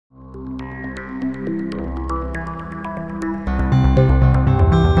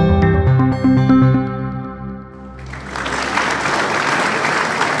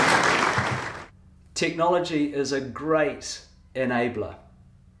Technology is a great enabler.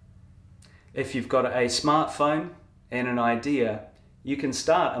 If you've got a smartphone and an idea, you can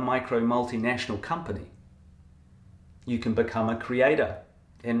start a micro multinational company. You can become a creator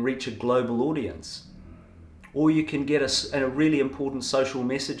and reach a global audience. Or you can get a really important social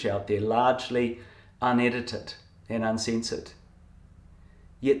message out there, largely unedited and uncensored.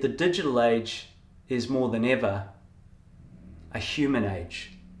 Yet the digital age is more than ever a human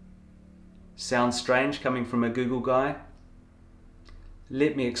age. Sounds strange coming from a Google guy?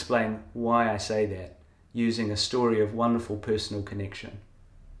 Let me explain why I say that, using a story of wonderful personal connection.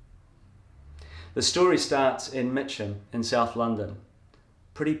 The story starts in Mitcham in South London,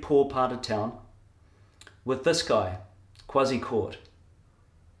 pretty poor part of town, with this guy, Kwasi Court.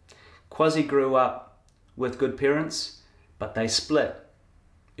 Kwasi grew up with good parents, but they split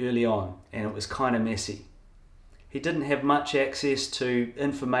early on and it was kind of messy. He didn't have much access to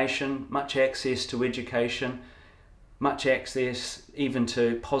information, much access to education, much access even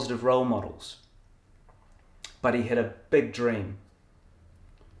to positive role models. But he had a big dream.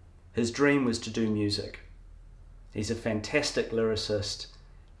 His dream was to do music. He's a fantastic lyricist.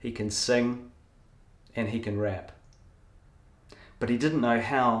 He can sing and he can rap. But he didn't know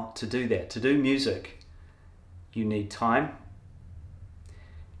how to do that. To do music, you need time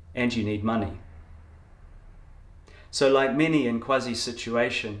and you need money. So like many in Kwasi's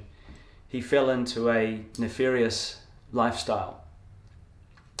situation, he fell into a nefarious lifestyle.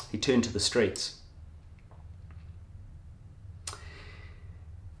 He turned to the streets.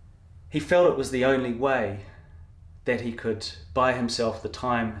 He felt it was the only way that he could buy himself the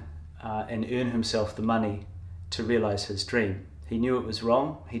time and earn himself the money to realize his dream. He knew it was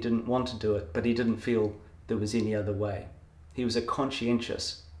wrong, he didn't want to do it, but he didn't feel there was any other way. He was a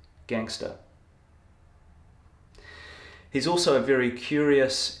conscientious gangster. He's also a very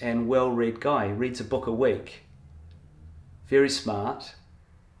curious and well-read guy. He reads a book a week. Very smart.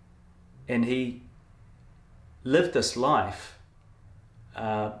 And he lived this life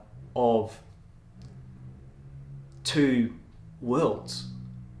of two worlds.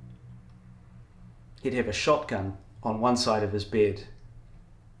 He'd have a shotgun on one side of his bed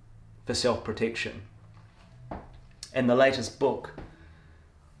for self-protection. And the latest book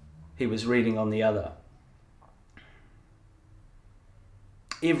he was reading on the other.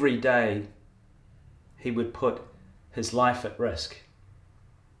 Every day he would put his life at risk,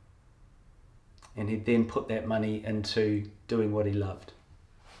 and he'd then put that money into doing what he loved.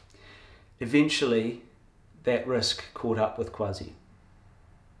 Eventually that risk caught up with Kwasi.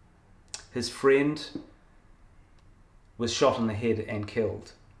 His friend was shot in the head and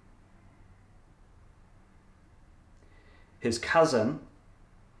killed. His cousin,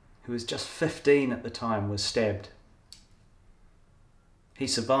 who was just 15 at the time, was stabbed. He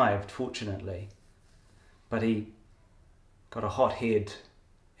survived, fortunately, but he got a hot head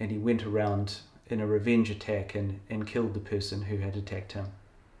and he went around in a revenge attack and killed the person who had attacked him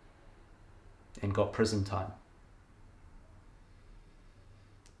and got prison time.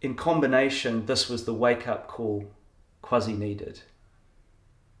 In combination, this was the wake-up call Kwasi needed.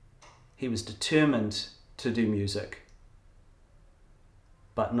 He was determined to do music,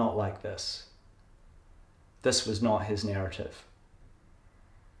 but not like this. This was not his narrative.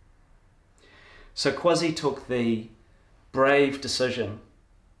 So Kwasi took the brave decision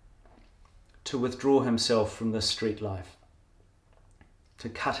to withdraw himself from this street life, to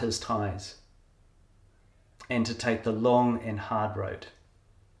cut his ties, and to take the long and hard road.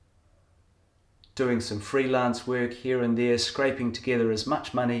 Doing some freelance work here and there, scraping together as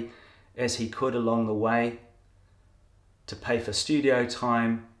much money as he could along the way to pay for studio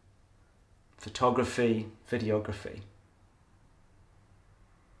time, photography, videography.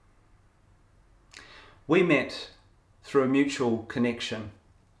 We met through a mutual connection,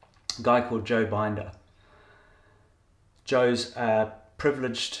 a guy called Joe Binder. Joe's a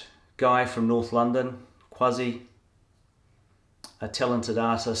privileged guy from North London, Kwasi, a talented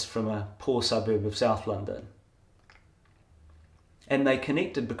artist from a poor suburb of South London. And they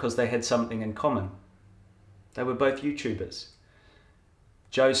connected because they had something in common. They were both YouTubers.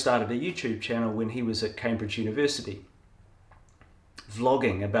 Joe started a YouTube channel when he was at Cambridge University,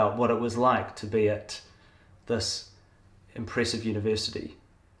 vlogging about what it was like to be at this impressive university.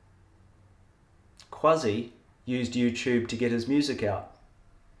 Kwasi used YouTube to get his music out.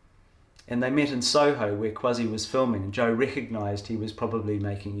 And they met in Soho where Kwasi was filming, and Joe recognised he was probably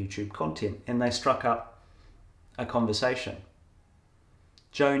making YouTube content, and they struck up a conversation.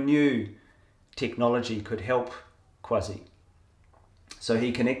 Joe knew technology could help Kwasi. So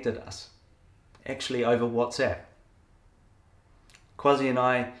he connected us, actually over WhatsApp. Kwasi and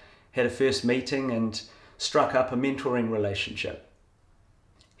I had a first meeting and struck up a mentoring relationship.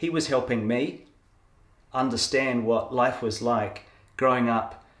 He was helping me understand what life was like growing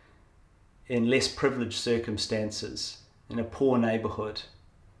up in less privileged circumstances in a poor neighbourhood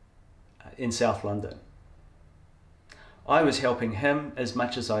in South London. I was helping him as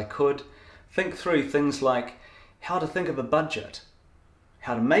much as I could think through things like how to think of a budget,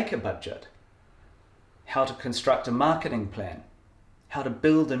 how to make a budget, how to construct a marketing plan, how to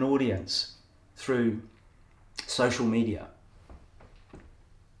build an audience through social media.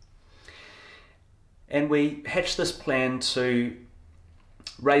 And we hatched this plan to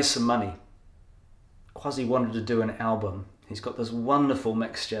raise some money. Kwasi wanted to do an album. He's got this wonderful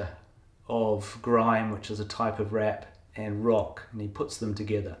mixture of grime, which is a type of rap, and rock, and he puts them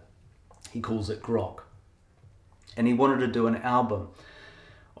together. He calls it grok. And he wanted to do an album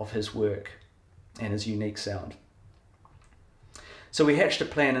of his work and his unique sound. So we hatched a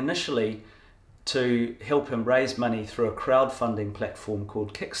plan initially to help him raise money through a crowdfunding platform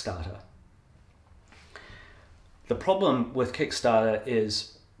called Kickstarter. The problem with Kickstarter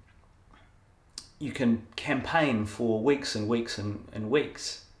is you can campaign for weeks and weeks and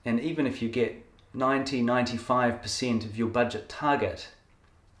weeks, and even if you get 90–95% of your budget target,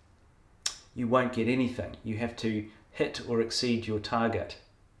 you won't get anything. You have to hit or exceed your target.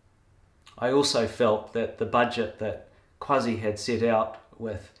 I also felt that the budget that Kwasi had set out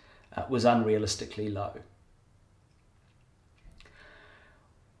with was unrealistically low.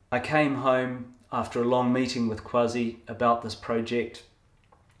 I came home after a long meeting with Kwasi about this project,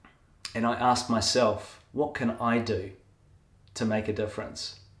 and I asked myself, what can I do to make a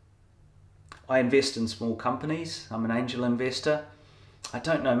difference? I invest in small companies. I'm an angel investor. I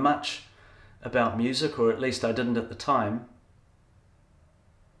don't know much about music, or at least I didn't at the time,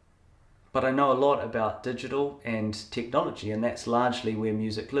 but I know a lot about digital and technology, and that's largely where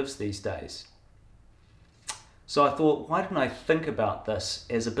music lives these days. So I thought, why didn't I think about this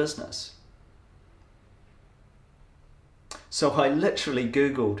as a business? So I literally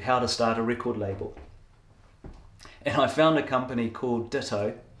Googled how to start a record label, and I found a company called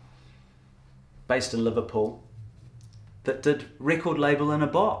Ditto, based in Liverpool, that did record label in a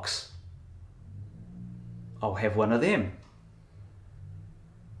box. I'll have one of them.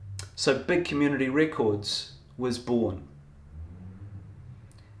 So Big Community Records was born.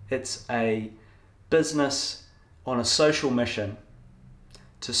 It's a business on a social mission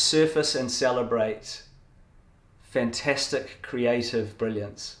to surface and celebrate fantastic creative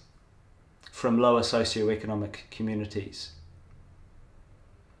brilliance from lower socioeconomic communities.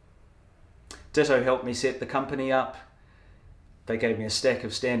 Ditto helped me set the company up. They gave me a stack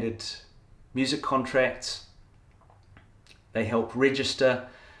of standard music contracts. They helped register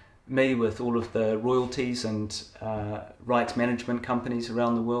me with all of the royalties and rights management companies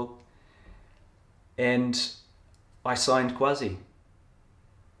around the world. And I signed Kwasi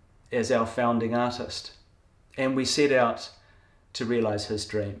as our founding artist. And we set out to realize his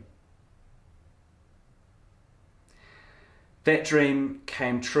dream. That dream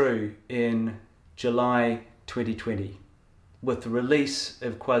came true in July 2020 with the release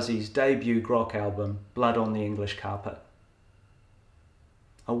of Kwasi's debut grok album, Blood on the English Carpet.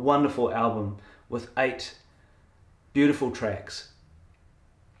 A wonderful album with 8 beautiful tracks,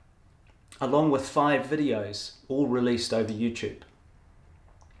 along with 5 videos, all released over YouTube.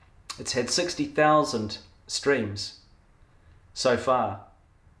 It's had 60,000 streams so far,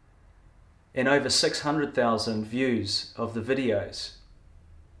 and over 600,000 views of the videos.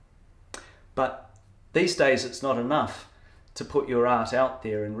 But these days it's not enough to put your art out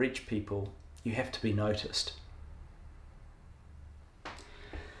there and reach people. You have to be noticed.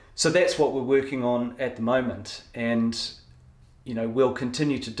 So that's what we're working on at the moment, and we'll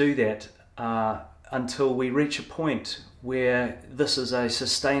continue to do that until we reach a point where this is a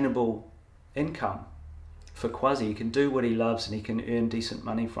sustainable income for Kwasi. He can do what he loves and he can earn decent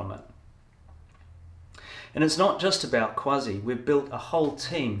money from it. And it's not just about Kwasi. We've built a whole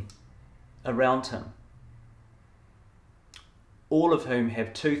team around him, all of whom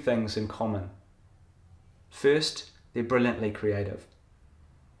have 2 things in common. First, they're brilliantly creative.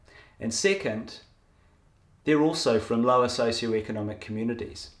 And second, they're also from lower socioeconomic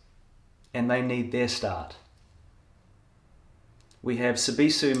communities, and they need their start. We have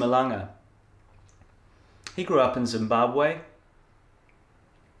Sibisu Malanga. He grew up in Zimbabwe.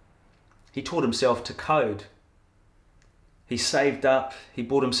 He taught himself to code. He saved up, he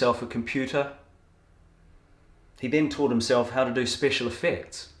bought himself a computer. He then taught himself how to do special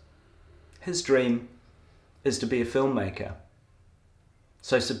effects. His dream is to be a filmmaker.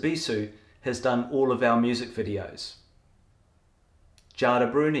 So Sibisu has done all of our music videos.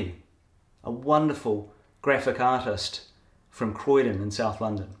 Jada Bruni, a wonderful graphic artist from Croydon in South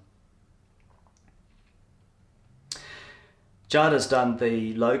London. Jada's done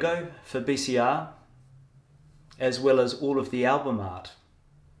the logo for BCR, as well as all of the album art.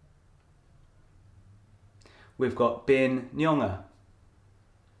 We've got Ben Nyonga.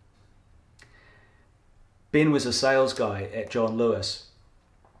 Ben was a sales guy at John Lewis,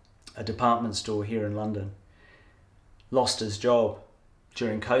 a department store here in London. Lost his job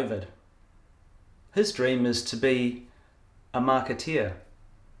during COVID. His dream is to be a marketeer.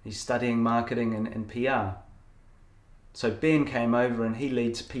 He's studying marketing and PR. So Ben came over and he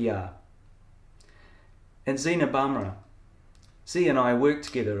leads PR. And Zina Bamra. Z and I worked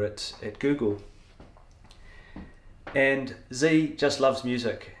together at Google. And Z just loves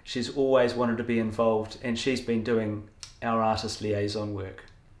music. She's always wanted to be involved, and she's been doing our artist liaison work.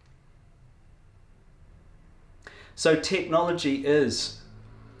 So technology is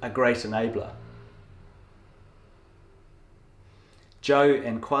a great enabler. Joe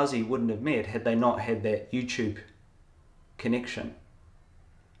and Kwasi wouldn't have met had they not had that YouTube connection.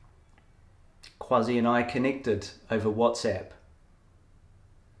 Kwasi and I connected over WhatsApp.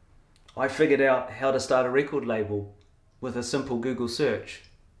 I figured out how to start a record label with a simple Google search.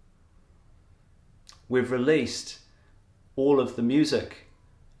 We've released all of the music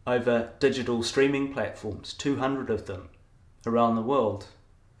over digital streaming platforms, 200 of them around the world,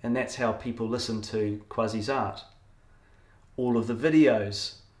 and that's how people listen to Kwasi's art. All of the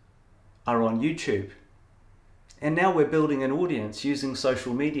videos are on YouTube, and now we're building an audience using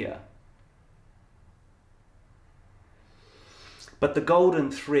social media. But the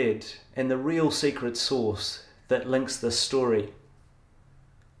golden thread and the real secret sauce that links this story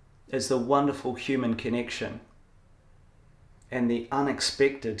is the wonderful human connection and the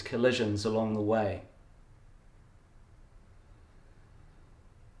unexpected collisions along the way.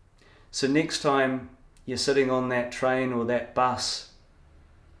 So next time you're sitting on that train or that bus,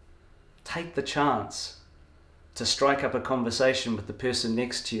 take the chance to strike up a conversation with the person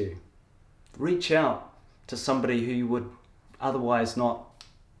next to you. Reach out to somebody who you would otherwise not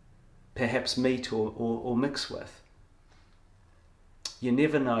perhaps meet or mix with. You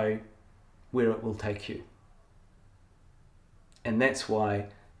never know where it will take you. And that's why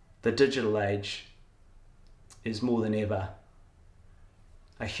the digital age is more than ever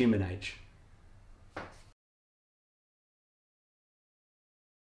a human age.